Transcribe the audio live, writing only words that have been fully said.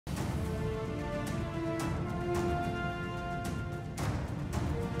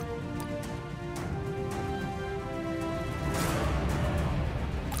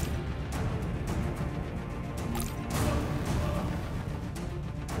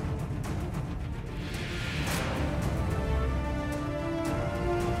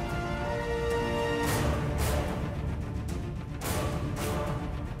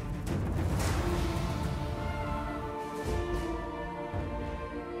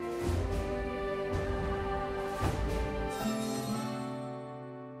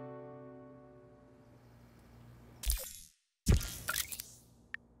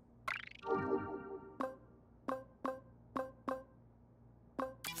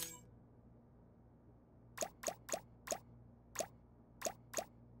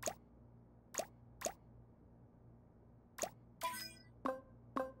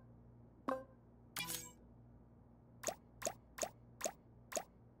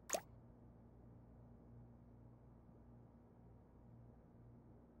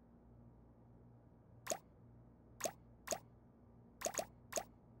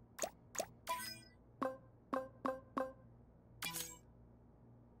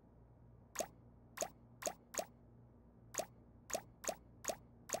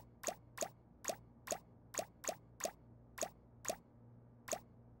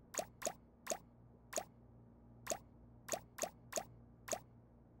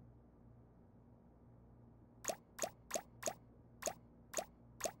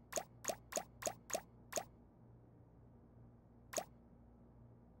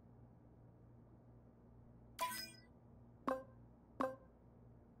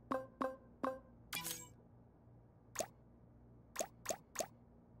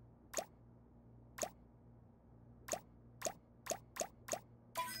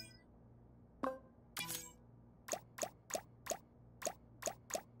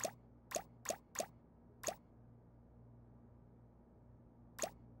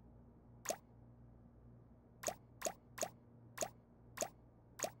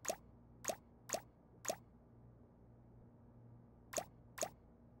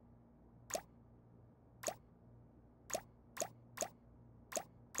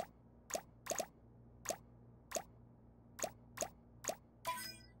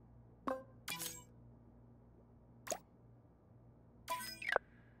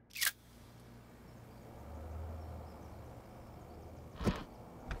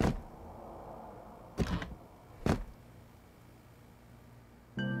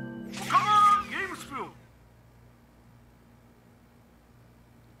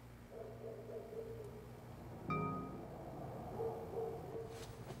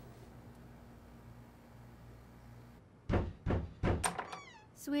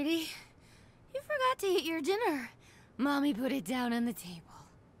Sweetie, you forgot to eat your dinner. Mommy put it down on the table.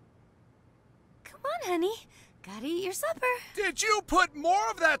 Come on, honey. Gotta eat your supper. Did you put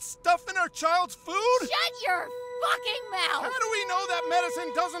more of that stuff in our child's food? Shut your fucking mouth! How do we know that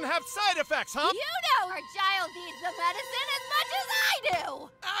medicine doesn't have side effects, huh? You know our child needs the medicine as much as I do!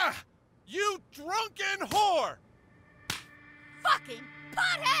 Ah! You drunken whore! Fucking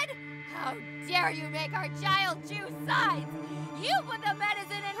pothead! How dare you make our child choose sides! You put the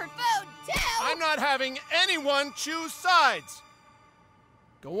medicine in her food, too! I'm not having anyone choose sides!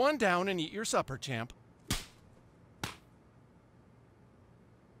 Go on down and eat your supper, champ.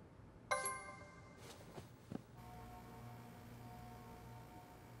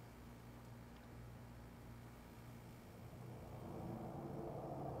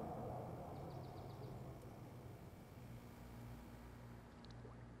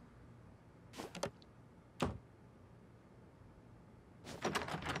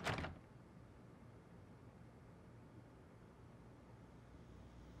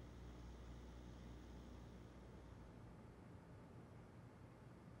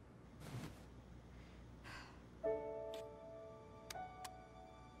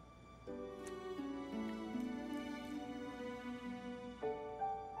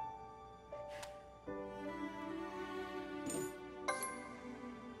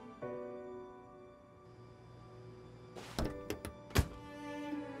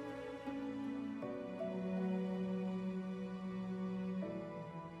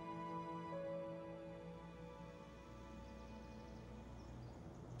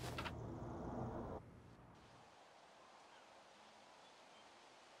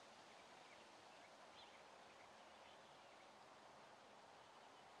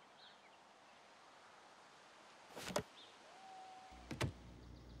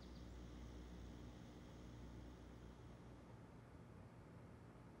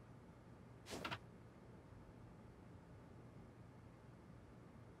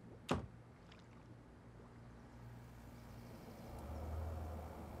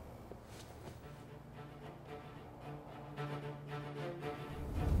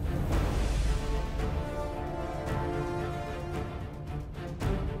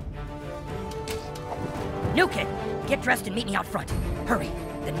 New kid, get dressed and meet me out front. Hurry,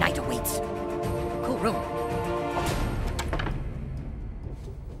 the night awaits. Cool room.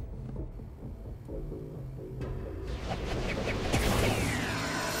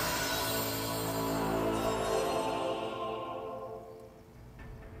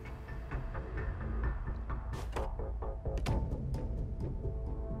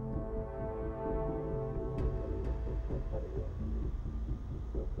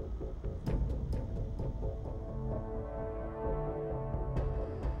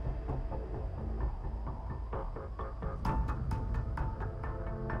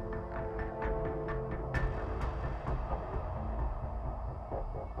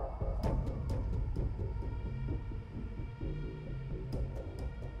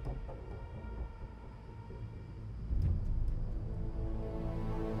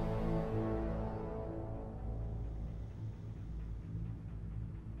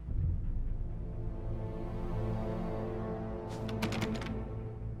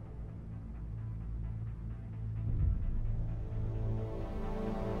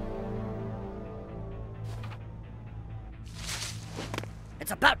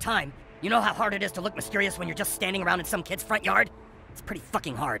 It's about time. You know how hard it is to look mysterious when you're just standing around in some kid's front yard? It's pretty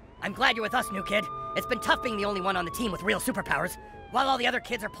fucking hard. I'm glad you're with us, new kid. It's been tough being the only one on the team with real superpowers. While all the other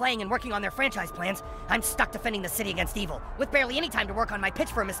kids are playing and working on their franchise plans, I'm stuck defending the city against evil, with barely any time to work on my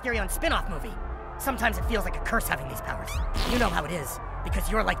pitch for a Mysterion spin-off movie. Sometimes it feels like a curse having these powers. You know how it is, because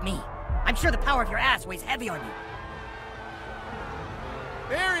you're like me. I'm sure the power of your ass weighs heavy on you.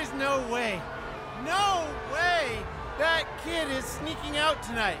 There is no way that kid is sneaking out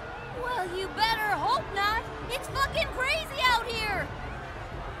tonight. Well, you better hope not. It's fucking crazy out here.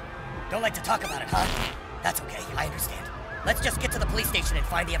 Don't like to talk about it, huh? That's okay, I understand. Let's just get to the police station and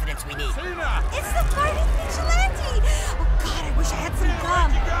find the evidence we need. Tina! It's the fighting vigilante! Oh God, I wish I had some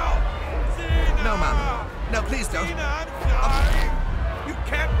gum. Tina! No, Mom. No, please don't. Tina, I'm sorry. You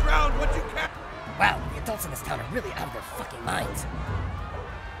can't drown what you can't. Wow, the adults in this town are really out of their fucking minds.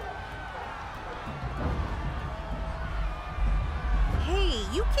 Hey,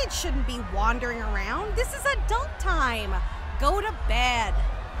 you kids shouldn't be wandering around. This is adult time. Go to bed.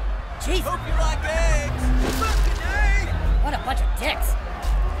 Jesus! Hope you like eggs. Fucking eggs. What a bunch of dicks!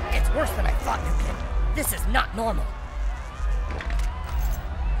 It's worse than I thought, you kid. This is not normal.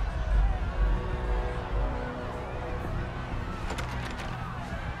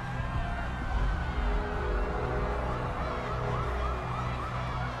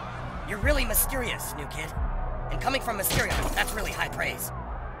 You're really mysterious, new kid. And coming from Mysterion, that's really high praise.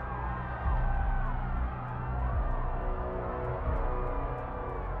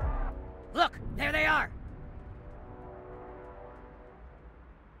 Look, there they are!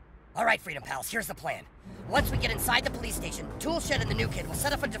 Alright, Freedom Pals, here's the plan. Once we get inside the police station, Toolshed and the new kid will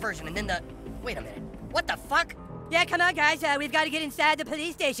set up a diversion and then the... Wait a minute. What the fuck? Yeah, come on, guys. We've got to get inside the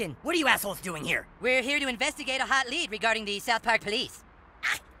police station. What are you assholes doing here? We're here to investigate a hot lead regarding the South Park police.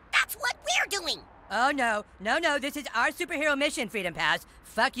 That's what we're doing! Oh, no. No, this is our superhero mission, Freedom Pals.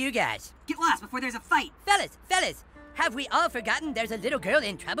 Fuck you guys. Get lost before there's a fight. Fellas, have we all forgotten there's a little girl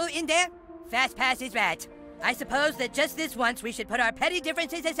in trouble in there? Fast Pass is right. I suppose that just this once we should put our petty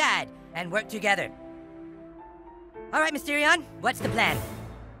differences aside and work together. All right, Mysterion, what's the plan?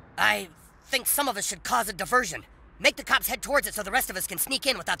 I think some of us should cause a diversion. Make the cops head towards it so the rest of us can sneak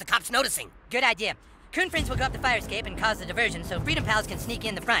in without the cops noticing. Good idea. Coon Friends will go up the fire escape and cause the diversion so Freedom Pals can sneak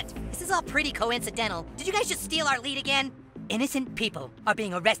in the front. This is all pretty coincidental. Did you guys just steal our lead again? Innocent people are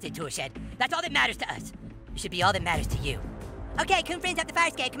being arrested, Toolshed. That's all that matters to us. It should be all that matters to you. Okay, Coon Friends up the fire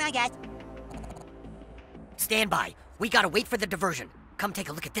escape. Come on, guys. Stand by. We gotta wait for the diversion. Come take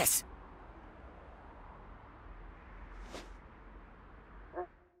a look at this.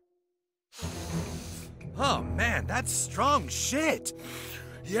 Oh man, that's strong shit.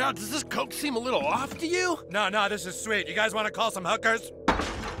 Yeah, does this coke seem a little off to you? No, this is sweet. You guys want to call some hookers?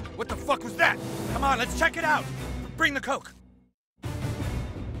 What the fuck was that? Come on, let's check it out. Bring the coke.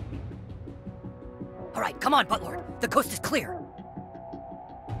 All right, come on, Buttlord. The coast is clear.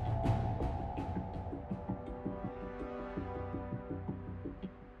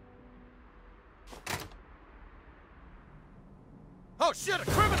 Oh shit, a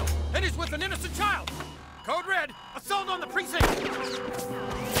criminal! And he's with an innocent child! Code Red, assault on the precinct!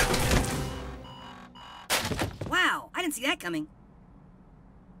 Wow, I didn't see that coming.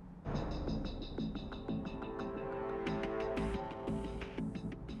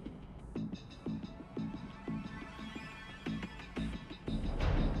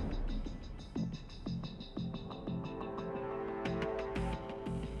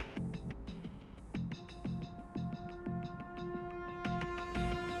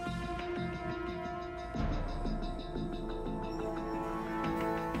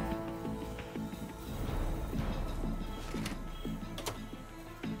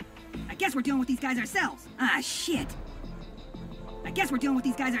 I guess we're dealing with these guys ourselves. Ah, shit. I guess we're dealing with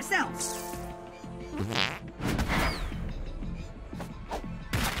these guys ourselves.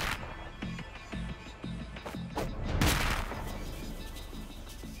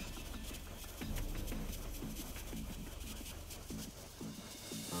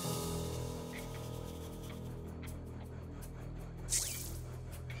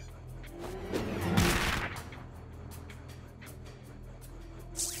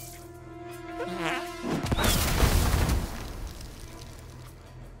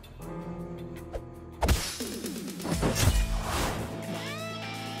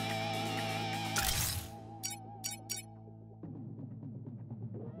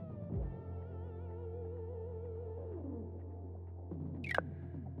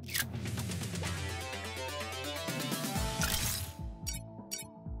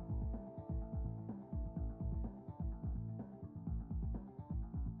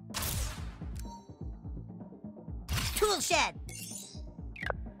 Toolshed!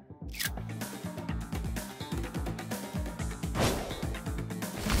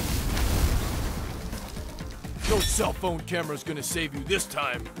 No cell phone camera's gonna save you this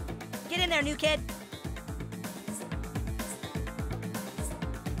time. Get in there, new kid.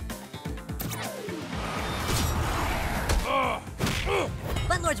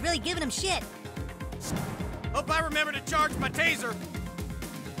 Buttlord's really giving him shit. Hope I remember to charge my taser.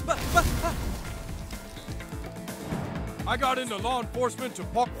 I got into law enforcement to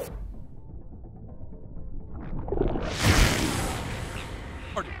park.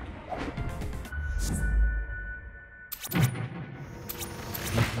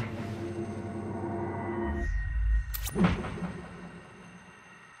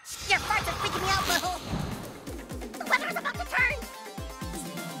 Your farts are freaking me out, butthole! The weather is about to turn!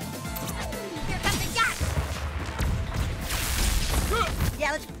 Here comes the yacht!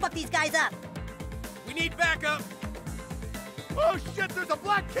 Yeah, let's fuck these guys up. We need backup. Oh shit, there's a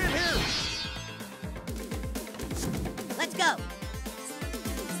black kid here! Let's go.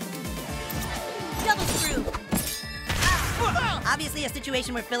 Double screw. Obviously a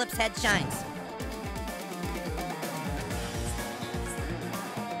situation where Philip's head shines.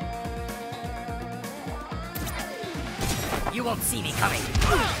 You won't see me coming.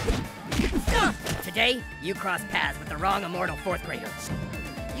 Today, you cross paths with the wrong immortal 4th grader.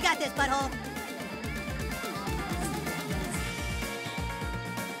 You got this, butthole.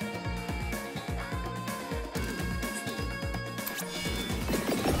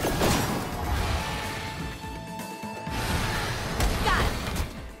 Got him.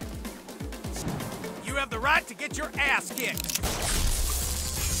 You have the right to get your ass kicked.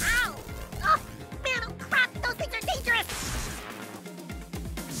 Ow! Oh, man, oh crap! Those things are dangerous!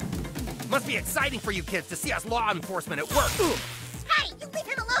 Must be exciting for you kids to see us law enforcement at work. Hey, you leave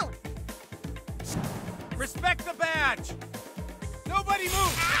him alone! Respect the badge. Nobody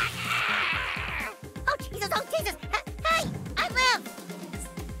move. Oh, Jesus! Oh, Jesus! Hey! I live!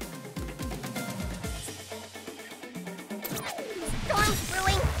 Storm's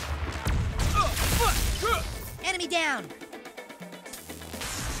brewing! Enemy down.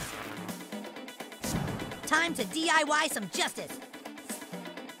 Time to DIY some justice.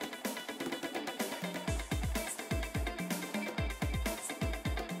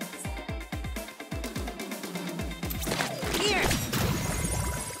 Here.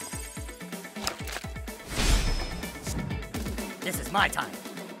 This is my time.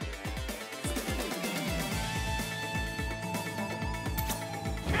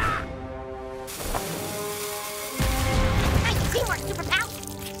 Nice teamwork, Super Pal!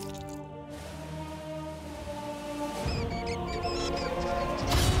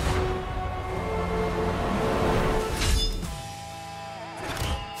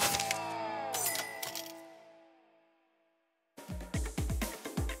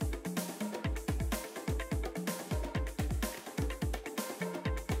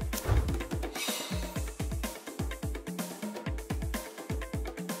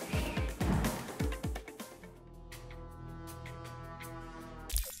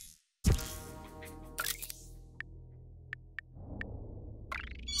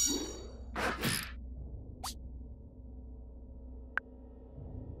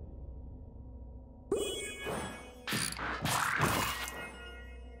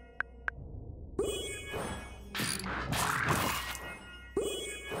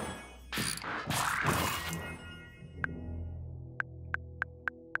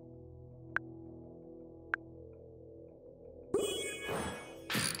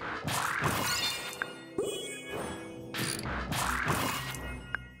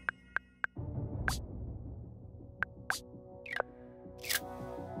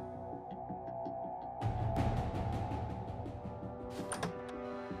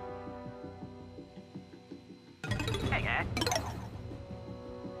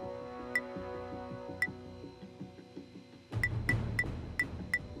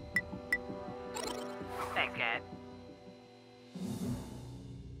 Thanks, Cat.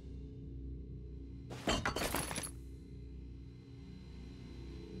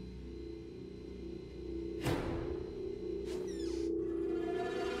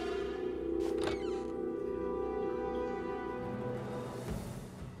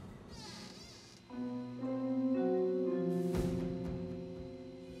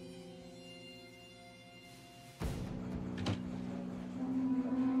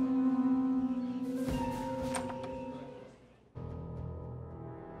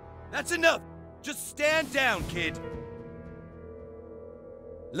 That's enough! Just stand down, kid.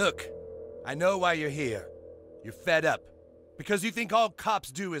 Look, I know why you're here. You're fed up. Because you think all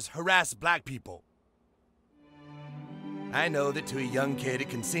cops do is harass black people. I know that to a young kid it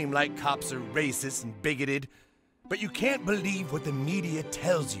can seem like cops are racist and bigoted, but you can't believe what the media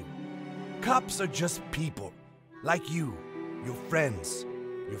tells you. Cops are just people, like you, your friends,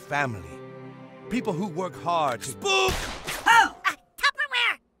 your family. People who work hard to— Spook! Oh!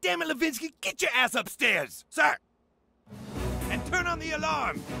 Tupperware! Damn it, Levinsky, get your ass upstairs! Sir! And turn on the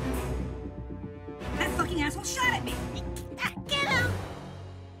alarm! That fucking asshole shot at me! Get him!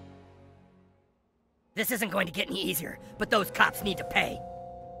 This isn't going to get any easier, but those cops need to pay.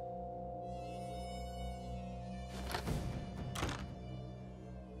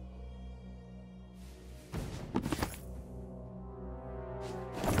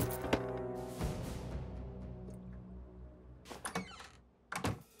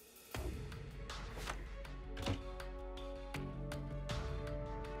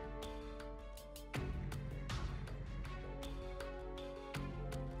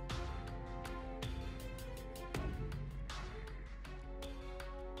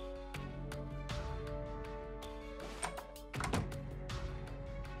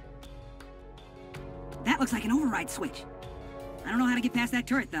 That looks like an override switch. I don't know how to get past that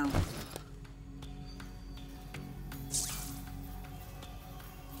turret, though.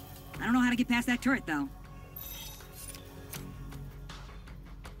 I don't know how to get past that turret, though.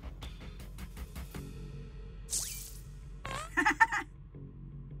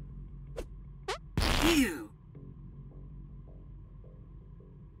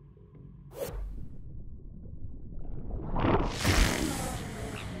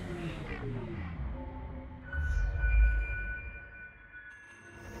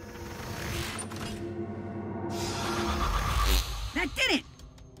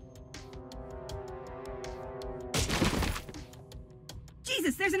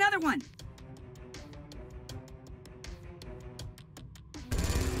 another one!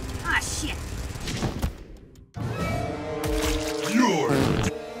 Ah, shit!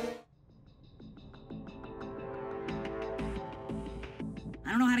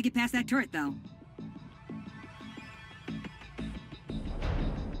 I don't know how to get past that turret, though.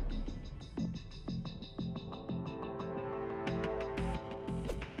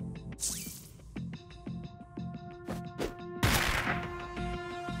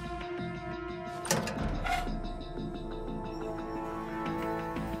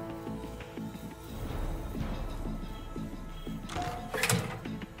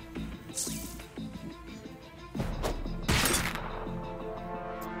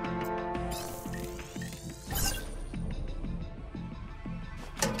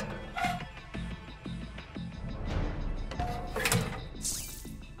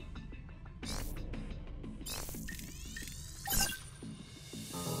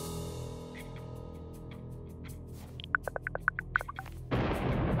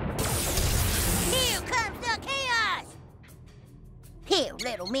 Here,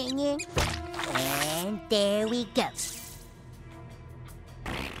 little minion. And there we go.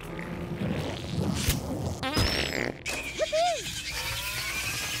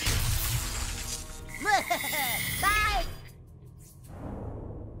 Bye!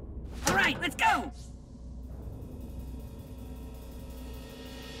 All right, let's go!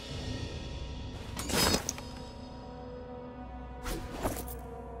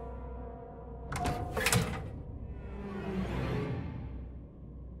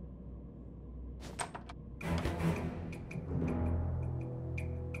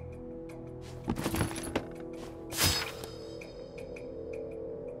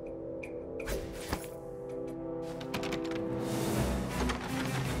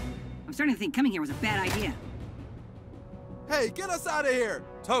 I'm starting to think coming here was a bad idea. Hey, get us out of here!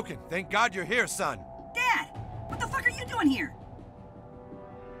 Token, thank God you're here, son. Dad! What the fuck are you doing here?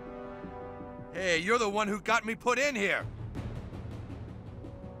 Hey, you're the one who got me put in here.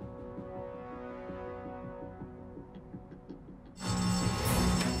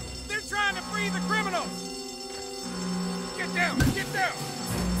 They're trying to free the criminals! Get down! Get down!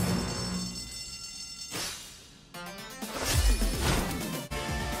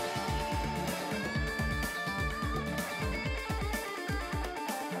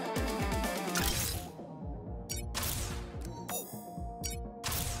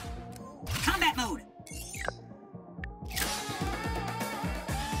 Combat mode!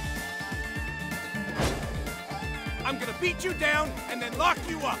 I'm gonna beat you down and then lock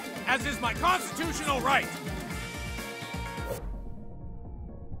you up, as is my constitutional right!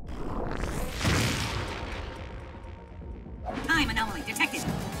 Time anomaly detected!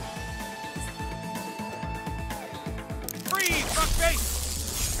 Freeze,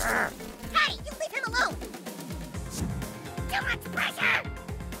 fuckface! Hey, you leave him alone! Too much pressure!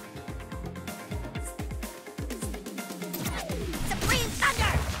 Supreme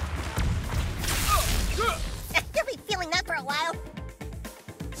Thunder! You'll be feeling that for a while.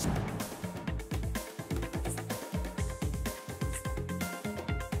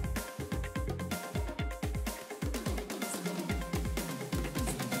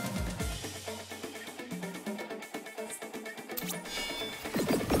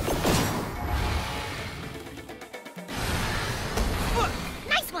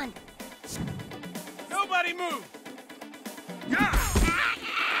 Nice one! Nobody move!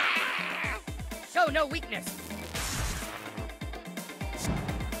 Show no weakness.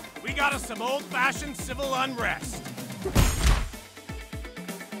 We got us some old-fashioned civil unrest.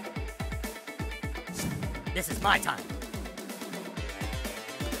 This is my time.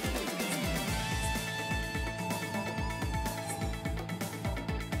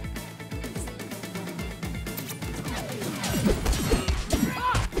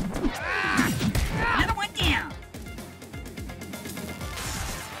 Another one down!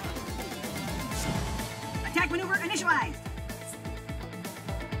 Attack maneuver initialized!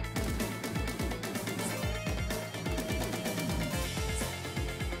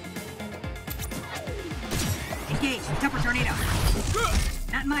 Engage, Temper Tornado.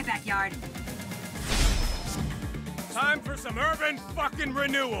 Not in my backyard. Time for some urban fucking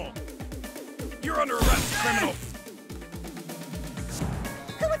renewal! You're under arrest, criminal!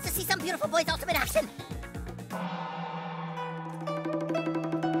 Who wants to see some beautiful boy's ultimate action?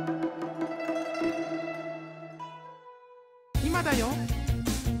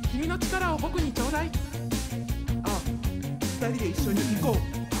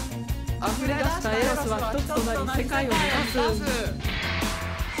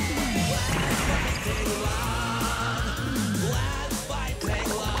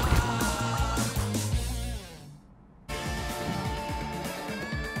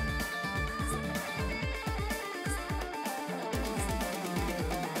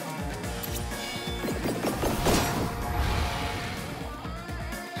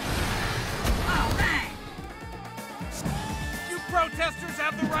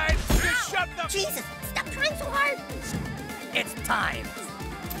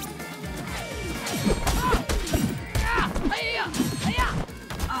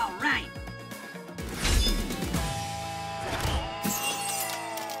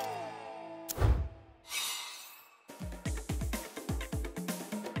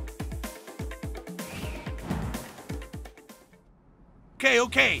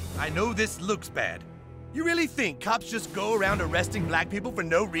 Okay. I know this looks bad. You really think cops just go around arresting black people for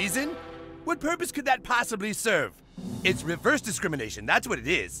no reason? What purpose could that possibly serve? It's reverse discrimination, that's what it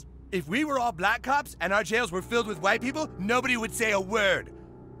is. If we were all black cops and our jails were filled with white people, nobody would say a word.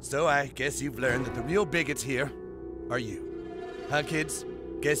 So I guess you've learned that the real bigots here are you. Huh, kids?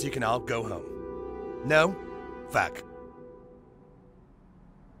 Guess you can all go home. No? Fuck.